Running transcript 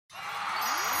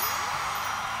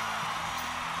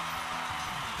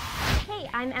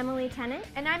I'm Emily Tennant.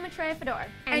 And I'm Matreya Fedor.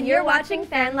 And you're watching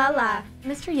Fan La La.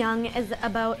 Mr. Young is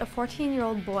about a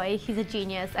 14-year-old boy. He's a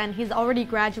genius and he's already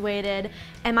graduated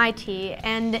MIT,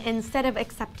 and instead of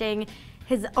accepting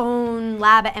his own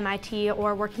lab at MIT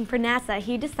or working for NASA,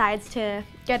 he decides to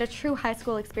get a true high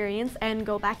school experience and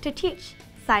go back to teach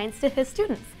science to his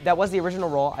students. That was the original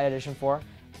role I auditioned for.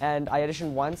 And I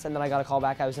auditioned once, and then I got a call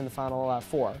back. I was in the final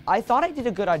 4. I thought I did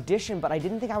a good audition, but I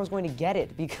didn't think I was going to get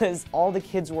it because all the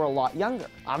kids were a lot younger.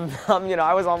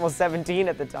 I was almost 17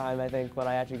 at the time, I think, when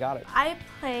I actually got it. I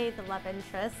play the love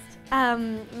interest.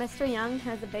 Mr. Young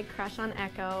has a big crush on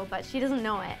Echo, but she doesn't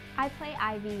know it. I play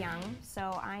Ivy Young,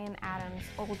 so I am Adam's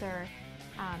older,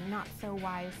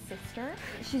 not-so-wise sister.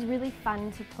 She's really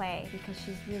fun to play because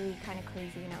she's really kind of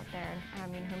crazy and out there. I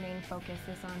mean, her main focus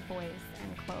is on boys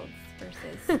and clothes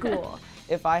versus school.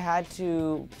 If I had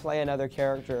to play another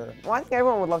character, well, I think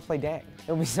everyone would love to play Dang.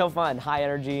 It would be so fun, high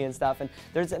energy and stuff. And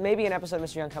there's maybe an episode of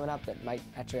Mr. Young coming up that might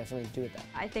actually have something to do with that.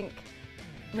 I think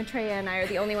Matreya and I are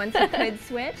the only ones who could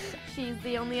switch. She's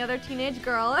the only other teenage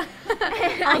girl.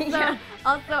 Yeah.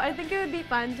 Also, I think it would be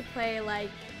fun to play like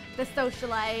the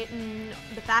socialite and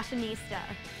the fashionista.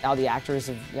 Now the actors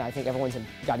have, I think everyone's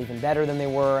got even better than they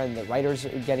were, and the writers are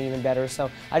getting even better.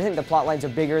 So I think the plot lines are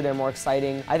bigger, they're more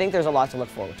exciting. I think there's a lot to look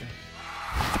forward to.